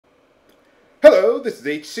Hello, this is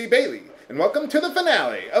HC Bailey, and welcome to the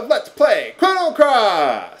finale of Let's Play Chrono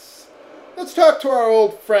Cross! Let's talk to our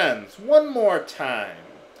old friends one more time.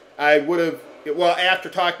 After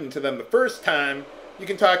talking to them the first time, you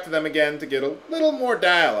can talk to them again to get a little more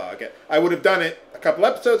dialogue. I would have done it a couple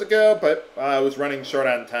episodes ago, but I was running short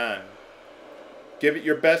on time. Give it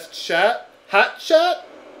your best shot? Hot shot?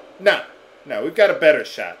 No, we've got a better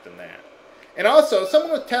shot than that. And also,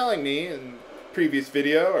 someone was telling me in a previous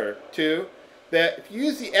video or two that if you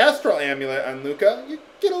use the Astral Amulet on Luca, you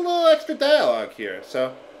get a little extra dialogue here.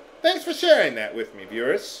 So, thanks for sharing that with me,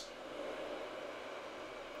 viewers.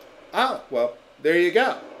 Ah, well, there you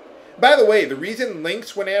go. By the way, the reason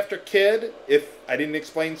Lynx went after Kid, if I didn't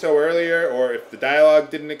explain so earlier, or if the dialogue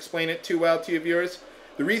didn't explain it too well to you viewers,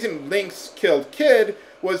 the reason Lynx killed Kid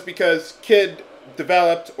was because Kid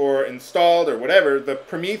developed or installed or whatever the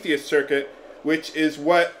Prometheus circuit, which is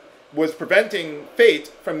what was preventing Fate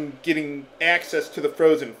from getting access to the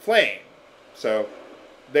Frozen Flame. So,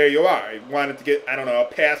 there you are. You wanted to get, I don't know, a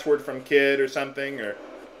password from Kid or something, or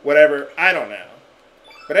whatever. I don't know.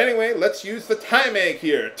 But anyway, let's use the time egg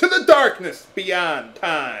here. To the darkness beyond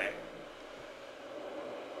time.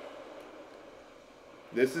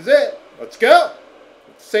 This is it. Let's go.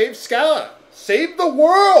 Let's save Schala. Save the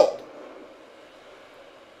world.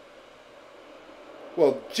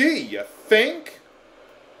 Well, gee, you think?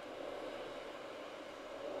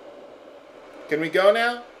 Can we go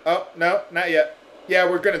now? Oh, no, not yet. Yeah,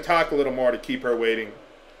 we're going to talk a little more to keep her waiting.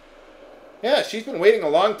 Yeah, she's been waiting a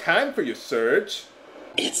long time for you, Serge.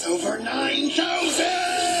 It's over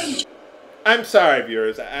 9,000! I'm sorry,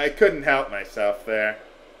 viewers. I couldn't help myself there.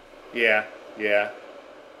 Yeah.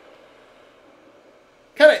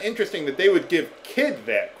 Kind of interesting that they would give Kid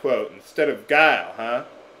that quote instead of Guile, huh?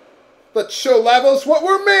 Let's show Lavos what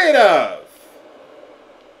we're made of!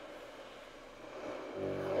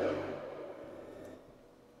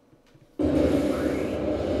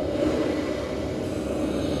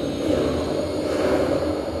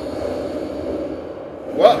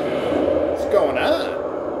 What's going on?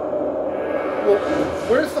 Well,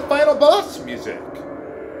 where's the final boss music?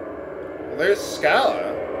 Well, there's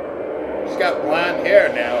Schala. She's got blonde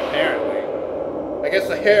hair now, apparently. I guess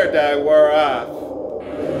the hair dye wore off.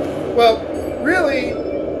 Well, really,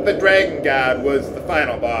 the Dragon God was the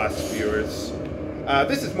final boss, viewers.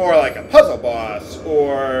 This is more like a puzzle boss,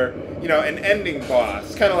 or, you know, an ending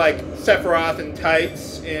boss. Kind of like Sephiroth and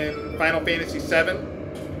Tights in Final Fantasy VII.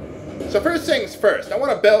 So first things first, I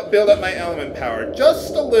want to build up my element power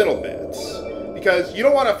just a little bit. Because you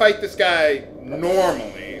don't want to fight this guy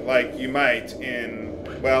normally, like you might in,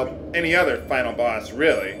 well, any other final boss,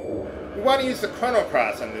 really. We want to use the Chrono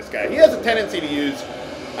Cross on this guy. He has a tendency to use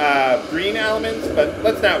green elements, but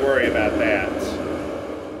let's not worry about that.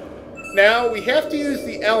 Now, we have to use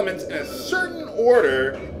the elements in a certain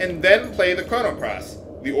order and then play the Chrono Cross.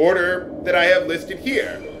 The order that I have listed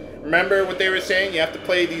here. Remember what they were saying? You have to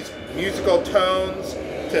play these musical tones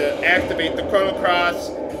to activate the Chrono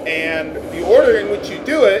Cross, and the order in which you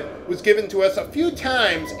do it was given to us a few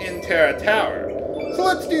times in Terra Tower. So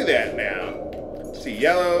let's do that now. Let's see,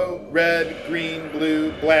 yellow, red, green,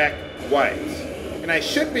 blue, black, white. And I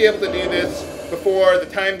should be able to do this before the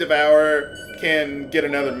Time Devourer can get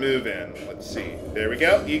another move in. Let's see. There we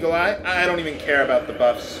go. Eagle Eye. I don't even care about the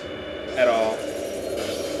buffs at all.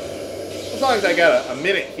 As long as I got a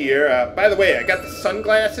minute here. By the way, I got the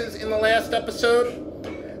sunglasses in the last episode.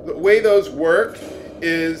 The way those work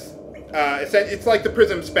is, it's like the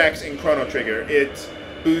Prism specs in Chrono Trigger. It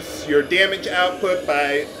boosts your damage output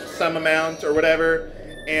by some amount or whatever,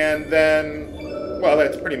 and then, well,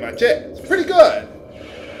 that's pretty much it. It's pretty good.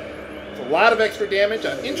 It's a lot of extra damage.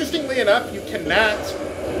 Interestingly enough, you cannot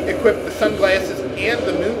equip the sunglasses and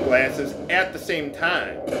the moon glasses at the same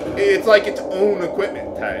time. It's like its own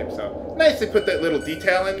equipment type, so nice to put that little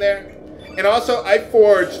detail in there. And also, I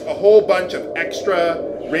forged a whole bunch of extra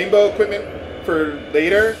rainbow equipment for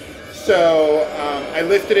later, so I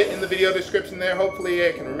listed it in the video description there. Hopefully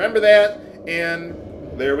I can remember that, and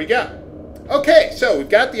there we go. Okay, so we've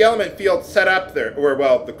got the element field set up there, or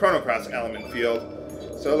well, the Chrono Cross element field.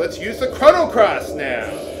 So let's use the Chrono Cross now.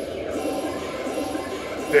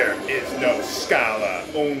 There is no Schala,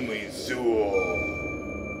 only Zool.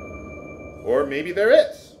 Or maybe there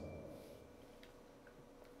is.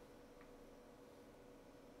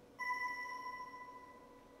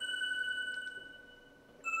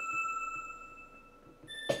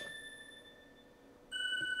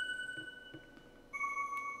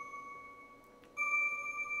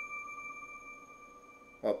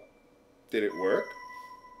 Well, did it work?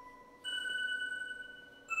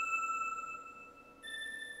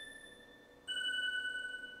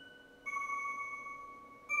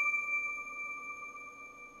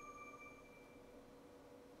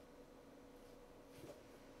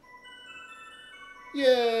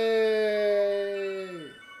 Yay!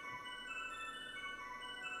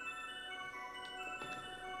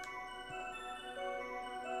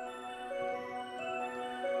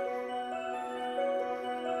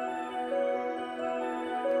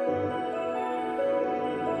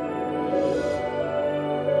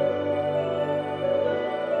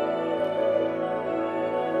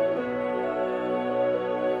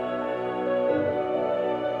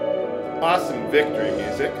 Awesome victory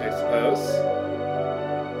music, I suppose.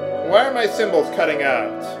 Why are my symbols cutting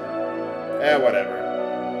out? Whatever.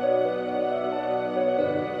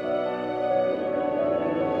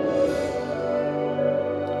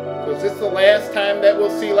 So is this the last time that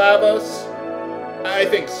we'll see Lavos? I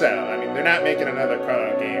think so. I mean, they're not making another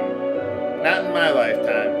Chrono game. Not in my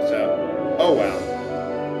lifetime, so... Oh well.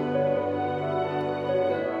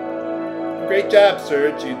 Great job,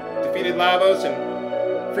 Serge. You defeated Lavos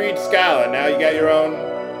and freed Schala. Now you got your own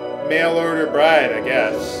mail-order bride, I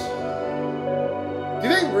guess. Do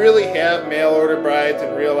they really have mail-order brides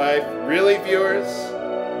in real life? Really, viewers?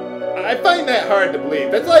 I find that hard to believe.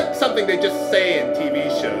 That's like something they just say in TV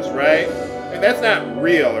shows, right? And that's not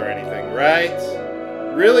real or anything, right?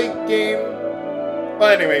 Really, game? Well,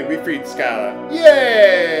 anyway, we freed Schala.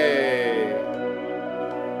 Yay!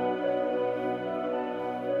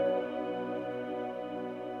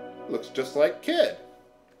 Looks just like Kid.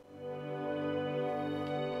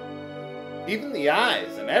 Even the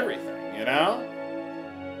eyes and everything, you know?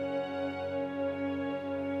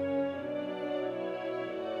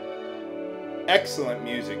 Excellent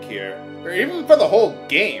music here. Or even for the whole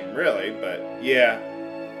game, really, but yeah.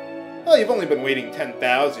 Well, you've only been waiting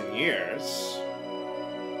 10,000 years.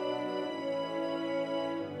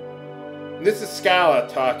 This is Schala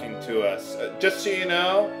talking to us. Just so you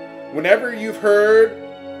know, whenever you've heard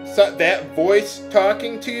that voice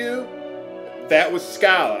talking to you, that was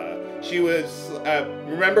Schala. She was,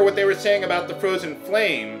 remember what they were saying about the frozen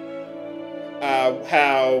flame? What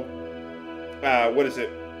is it?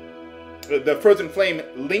 The frozen flame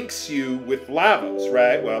links you with Lavos,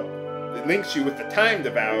 right? Well, it links you with the Time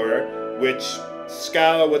Devourer, which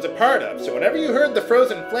Schala was a part of. So whenever you heard the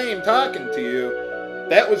frozen flame talking to you,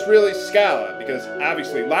 that was really Schala, because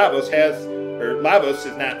obviously Lavos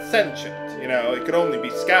is not sentient. You know, it could only be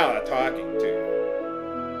Schala talking to you.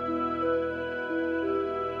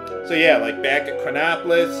 So yeah, like back at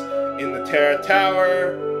Chronopolis, in the Terra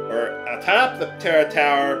Tower, or atop the Terra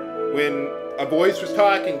Tower, when a voice was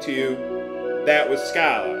talking to you, that was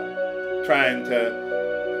Schala, trying to,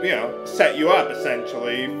 you know, set you up,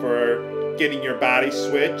 essentially, for getting your body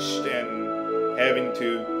switched and having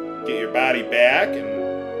to get your body back and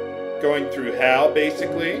going through hell,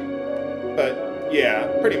 basically. But, yeah,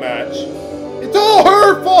 pretty much. It's all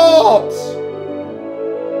her fault!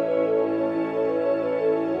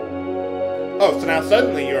 Oh, so now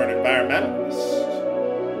suddenly you're an environmentalist.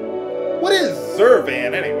 What is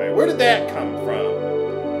Zervan, anyway? Where did that come from?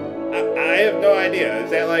 I have no idea.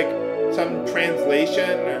 Is that like some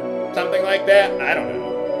translation or something like that? I don't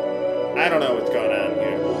know. I don't know what's going on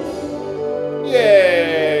here.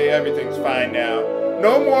 Yay! Everything's fine now.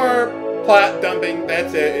 No more plot dumping.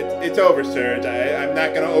 That's it. It's over, Serge. I'm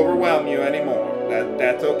not going to overwhelm you anymore.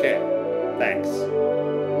 That's okay. Thanks.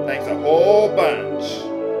 Thanks a whole bunch.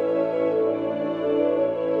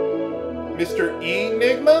 Mr.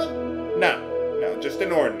 Enigma? No, just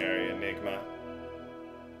an ordinary Enigma.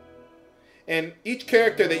 And each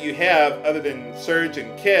character that you have, other than Serge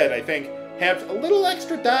and Kid, I think, have a little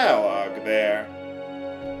extra dialogue there.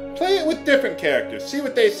 Play it with different characters. See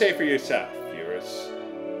what they say for yourself, viewers.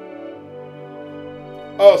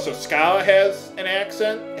 Oh, so Schala has an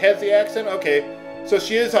accent? Has the accent? Okay, so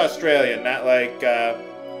she is Australian, not like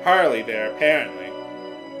Harley there, apparently.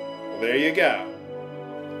 Well, there you go.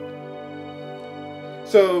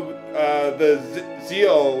 So, the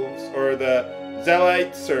Zeals, or the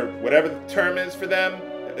Zealites, or whatever the term is for them,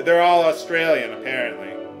 they're all Australian,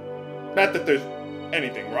 apparently. Not that there's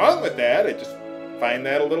anything wrong with that, I just find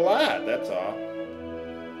that a little odd, that's all.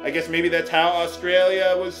 I guess maybe that's how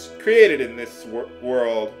Australia was created in this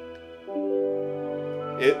world.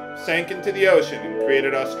 It sank into the ocean and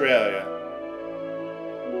created Australia.